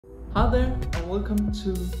Hi there and welcome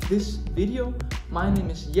to this video. My name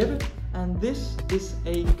is Jeppe and this is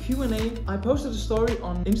a Q&A. I posted a story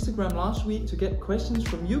on Instagram last week to get questions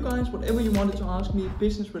from you guys, whatever you wanted to ask me,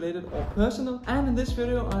 business related or personal. And in this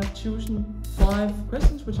video I've chosen 5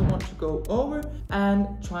 questions which I want to go over and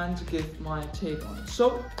trying to give my take on it.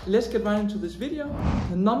 So let's get right into this video.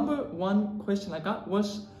 The number 1 question I got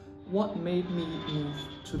was, what made me move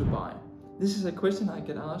to Dubai? This is a question I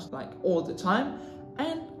get asked like all the time,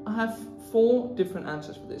 and I have 4 different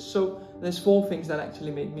answers for this. So there's 4 things that actually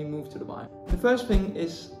made me move to Dubai. The first thing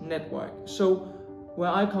is network. So where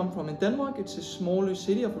I come from in Denmark, it's a smaller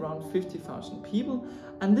city of around 50,000 people.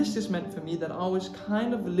 And this just meant for me that I was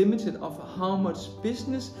kind of limited of how much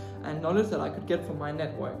business and knowledge that I could get from my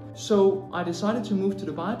network. So I decided to move to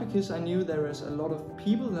Dubai because I knew there is a lot of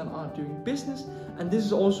people that are doing business. And this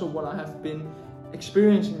is also what I have been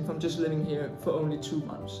experiencing from just living here for only 2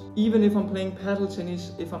 months. Even if I'm playing paddle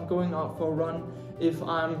tennis, if I'm going out for a run, if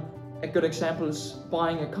I'm, a good example is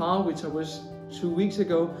buying a car, which I was 2 weeks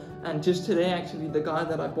ago, and just today actually the guy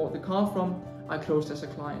that I bought the car from, I closed as a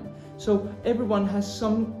client. So everyone has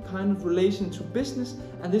some kind of relation to business,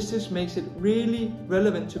 and this just makes it really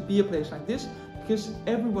relevant to be a place like this, because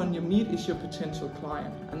everyone you meet is your potential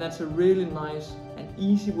client, and that's a really nice and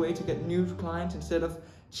easy way to get new clients instead of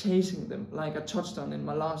chasing them like I touched on in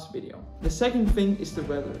my last video. The second thing is the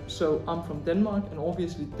weather. So I'm from Denmark, and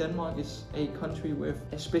obviously Denmark is a country with,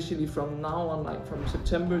 especially from now on, like from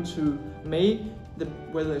September to May, the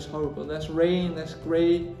weather is horrible. There's rain, there's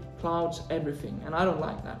gray clouds, everything, and I don't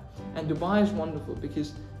like that. And Dubai is wonderful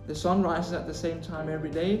because the sun rises at the same time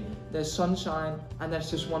every day, there's sunshine, and that's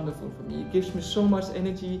just wonderful for me. It gives me so much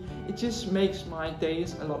energy, it just makes my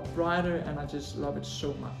days a lot brighter, and I just love it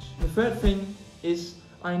so much. The third thing is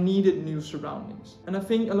I needed new surroundings. And I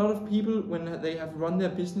think a lot of people, when they have run their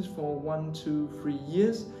business for 1, 2, 3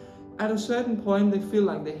 years, at a certain point they feel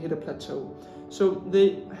like they hit a plateau. So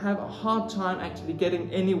they have a hard time actually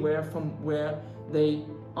getting anywhere from where they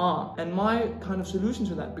are. And my kind of solution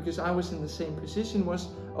to that, because I was in the same position, was,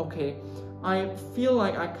 okay, I feel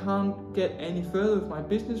like I can't get any further with my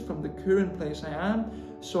business from the current place I am,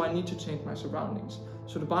 so I need to change my surroundings.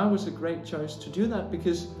 So Dubai was a great choice to do that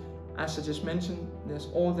because, as I just mentioned, there's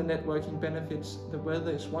all the networking benefits, the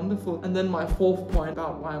weather is wonderful. And then my 4th point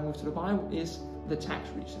about why I moved to Dubai is the tax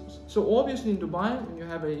reasons. So obviously in Dubai, when you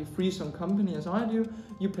have a free zone company as I do,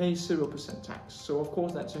 you pay 0% tax. So of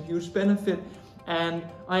course that's a huge benefit. And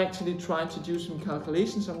I actually tried to do some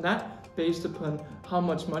calculations on that based upon how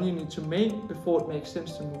much money you need to make before it makes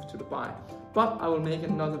sense to move to Dubai. But I will make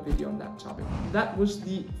another video on that topic. That was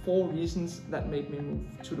the 4 reasons that made me move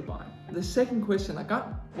to Dubai. The second question I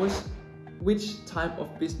got was, which type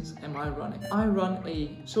of business am I running? I run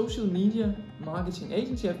a social media marketing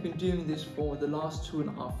agency. I've been doing this for the last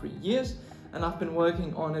 2.5, 3 years, and I've been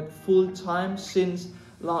working on it full time since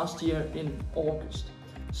last year in August.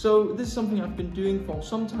 So this is something I've been doing for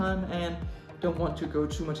some time, and don't want to go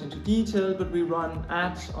too much into detail, but we run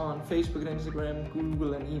ads on Facebook and Instagram,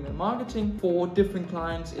 Google and email marketing for different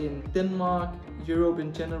clients in Denmark, Europe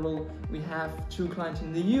in general. We have 2 clients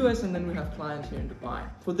in the US, and then we have clients here in Dubai.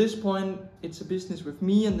 For this point, it's a business with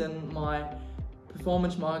me and then my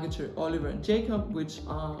performance marketer Oliver and Jacob, which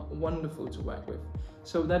are wonderful to work with.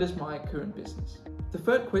 So that is my current business. The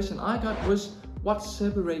third question I got was, what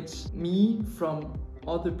separates me from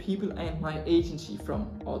other people and my agency from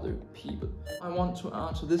other people? I want to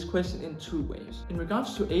answer this question in 2 ways. In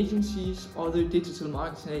regards to agencies, other digital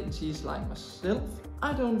marketing agencies like myself,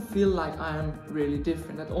 I don't feel like I am really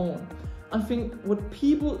different at all. I think what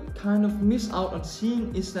people kind of miss out on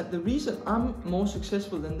seeing is that the reason I'm more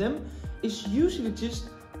successful than them is usually just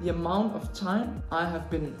the amount of time I have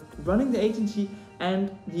been running the agency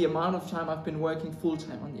and the amount of time I've been working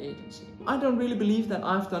full-time on the agency. I don't really believe that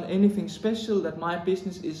I've done anything special, that my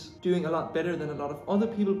business is doing a lot better than a lot of other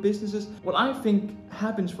people's businesses. What I think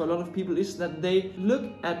happens for a lot of people is that they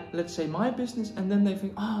look at, let's say, my business, and then they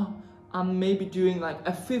think, oh, I'm maybe doing like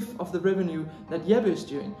 1/5 of the revenue that Jeppe is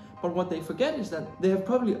doing. But what they forget is that they have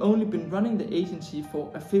probably only been running the agency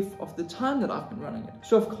for 1/5 of the time that I've been running it.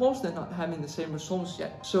 So of course they're not having the same results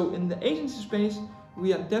yet. So in the agency space,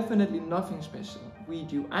 we are definitely nothing special. We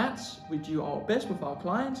do ads, we do our best with our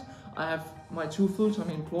clients. I have my 2 full-time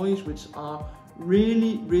employees, which are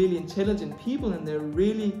really intelligent people, and they're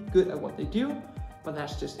really good at what they do, but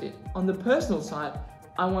that's just it. On the personal side,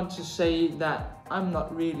 I want to say that I'm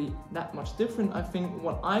not really that much different. I think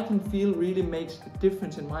what I can feel really makes a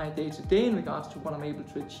difference in my day-to-day in regards to what I'm able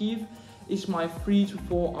to achieve is my 3 to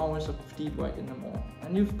 4 hours of deep work in the morning.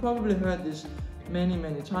 And you've probably heard this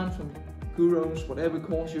many times from gurus, whatever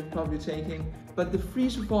course you're probably taking. But the 3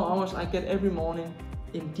 to 4 hours I get every morning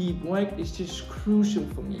in deep work is just crucial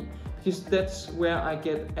for me, because that's where I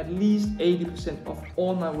get at least 80% of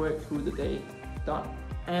all my work through the day done.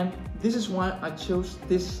 And this is why I chose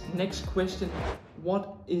this next question.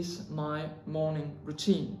 What is my morning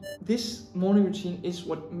routine? This morning routine is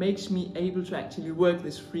what makes me able to actually work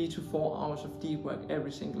this 3 to 4 hours of deep work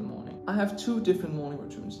every single morning. I have 2 different morning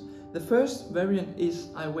routines. The first variant is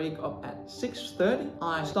I wake up at 6:30.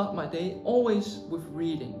 I start my day always with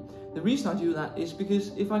reading. The reason I do that is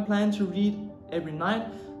because if I plan to read every night,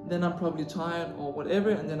 then I'm probably tired or whatever,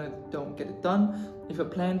 and then I don't get it done. If I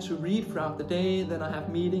plan to read throughout the day, then I have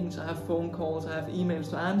meetings, I have phone calls, I have emails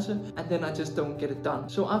to answer, and then I just don't get it done.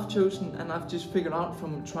 So I've chosen, and I've just figured out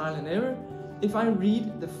from trial and error, if I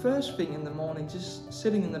read the first thing in the morning, just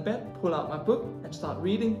sitting in the bed, pull out my book and start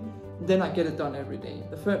reading, then I get it done every day.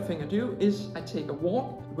 The third thing I do is I take a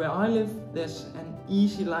walk. Where I live, there's an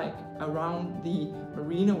easy like around the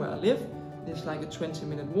marina where I live. It's like a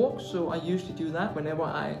 20-minute walk, so I usually do that whenever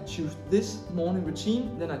I choose this morning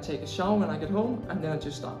routine. Then I take a shower when I get home, and then I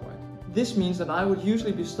just start work. This means that I would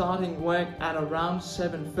usually be starting work at around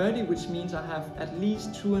 7:30, which means I have at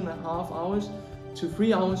least 2.5 hours to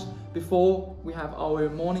 3 hours before we have our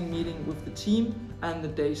morning meeting with the team and the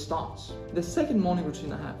day starts. The second morning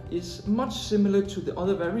routine I have is much similar to the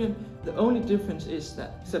other variant. The only difference is that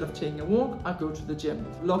instead of taking a walk, I go to the gym.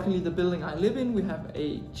 Luckily, the building I live in, we have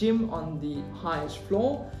a gym on the highest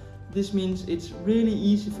floor. This means it's really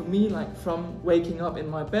easy for me, like from waking up in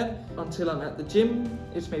my bed until I'm at the gym,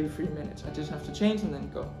 it's maybe 3 minutes. I just have to change and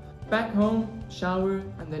then go. Back home, shower,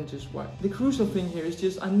 and then just work. The crucial thing here is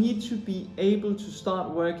just I need to be able to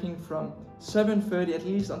start working from 7:30 at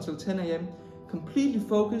least until 10 a.m. completely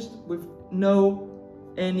focused with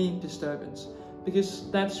any disturbance, because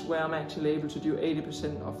that's where I'm actually able to do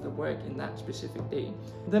 80% of the work in that specific day.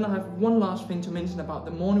 Then I have one last thing to mention about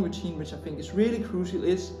the morning routine, which I think is really crucial,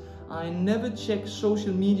 is I never check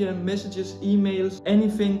social media, messages, emails,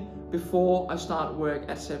 anything before I start work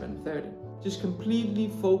at 7:30. Just completely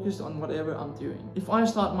focused on whatever I'm doing. If I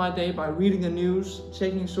start my day by reading the news,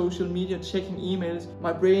 checking social media, checking emails,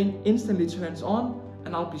 my brain instantly turns on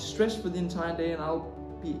and I'll be stressed for the entire day, and I'll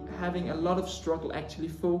be having a lot of struggle actually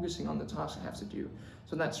focusing on the task I have to do.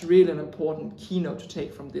 So that's really an important keynote to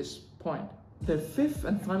take from this point. The fifth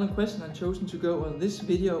and final question I've chosen to go on this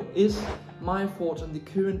video is my thoughts on the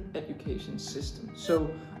current education system. So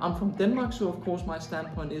I'm from Denmark, so of course my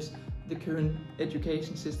standpoint is the current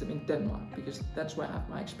education system in Denmark, because that's where I have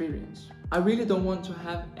my experience. I really don't want to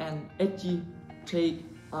have an edgy take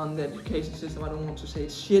on the education system. I don't want to say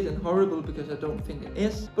it's shit and horrible, because I don't think it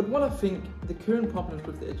is. But what I think the current problems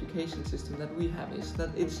with the education system that we have is that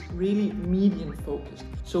it's really median focused.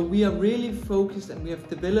 So we are really focused, and we have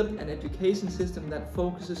developed an education system that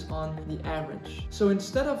focuses on the average. So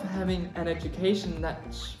instead of having an education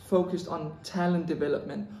that's focused on talent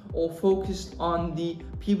development or focused on the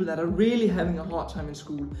people that are really having a hard time in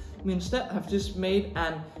school, we instead have just made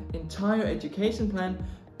an entire education plan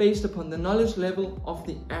based upon the knowledge level of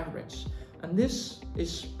the average. And this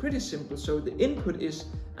is pretty simple. So the input is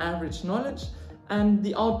average knowledge, and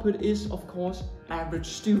the output is, of course, average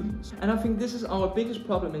students. And I think this is our biggest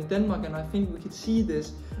problem in Denmark, and I think we could see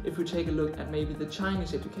this if we take a look at maybe the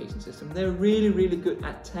Chinese education system. They're really good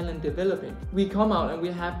at talent developing. We come out and we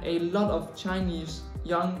have a lot of Chinese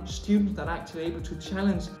young students that are actually able to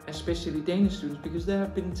challenge especially Danish students, because they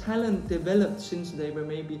have been talent developed since they were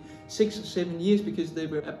maybe 6 or 7 years, because they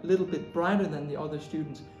were a little bit brighter than the other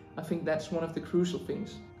students. I think that's one of the crucial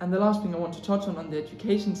things. And the last thing I want to touch on the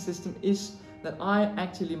education system is that I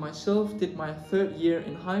actually myself did my 3rd year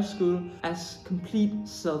in high school as complete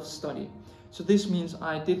self-study. So this means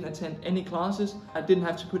I didn't attend any classes, I didn't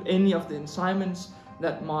have to put any of the assignments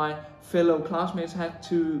that my fellow classmates had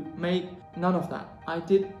to make, none of that. I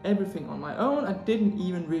did everything on my own. I didn't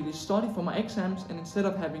even really study for my exams, and instead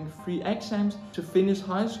of having 3 exams to finish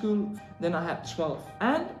high school, then I had 12.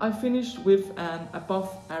 And I finished with an above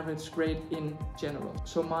average grade in general.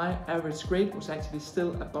 So my average grade was actually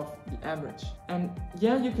still above the average. And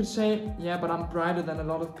yeah, you could say, yeah, but I'm brighter than a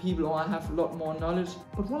lot of people, or I have a lot more knowledge.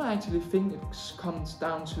 But what I actually think it comes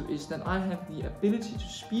down to is that I have the ability to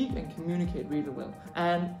speak and communicate really well.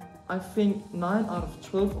 And I think 9 out of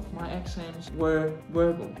 12 of my exams were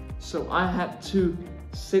verbal. So I had to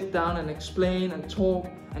sit down and explain and talk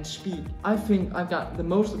and speak. I think I got the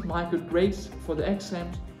most of my good grades for the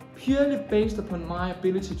exams purely based upon my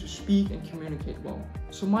ability to speak and communicate well.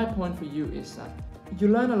 So my point for you is that you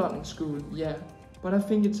learn a lot in school, yeah, but I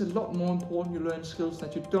think it's a lot more important you learn skills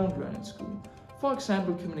that you don't learn in school. For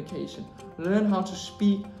example, communication. Learn how to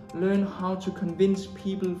speak, learn how to convince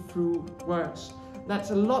people through words. That's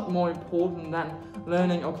a lot more important than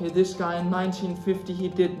learning, okay, this guy in 1950, he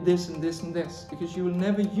did this and this and this, because you will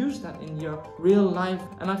never use that in your real life.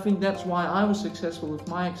 And I think that's why I was successful with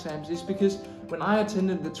my exams, is because when I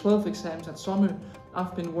attended the 12 exams at summer,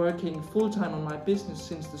 I've been working full-time on my business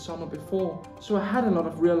since the summer before. So I had a lot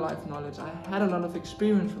of real life knowledge, I had a lot of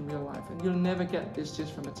experience from real life, and you'll never get this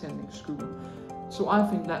just from attending school. So I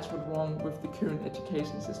think that's what's wrong with the current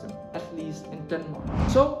education system, at least in Denmark.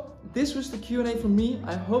 So this was the Q&A from me.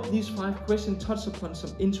 I hope these 5 questions touched upon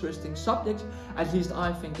some interesting subjects. At least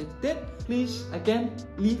I think it did. Please, again,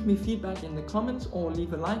 leave me feedback in the comments or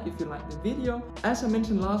leave a like if you like the video. As I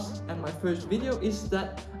mentioned last and my first video is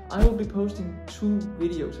that I will be posting 2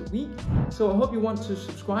 videos a week. So I hope you want to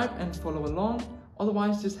subscribe and follow along.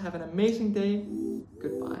 Otherwise, just have an amazing day.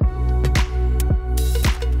 Goodbye.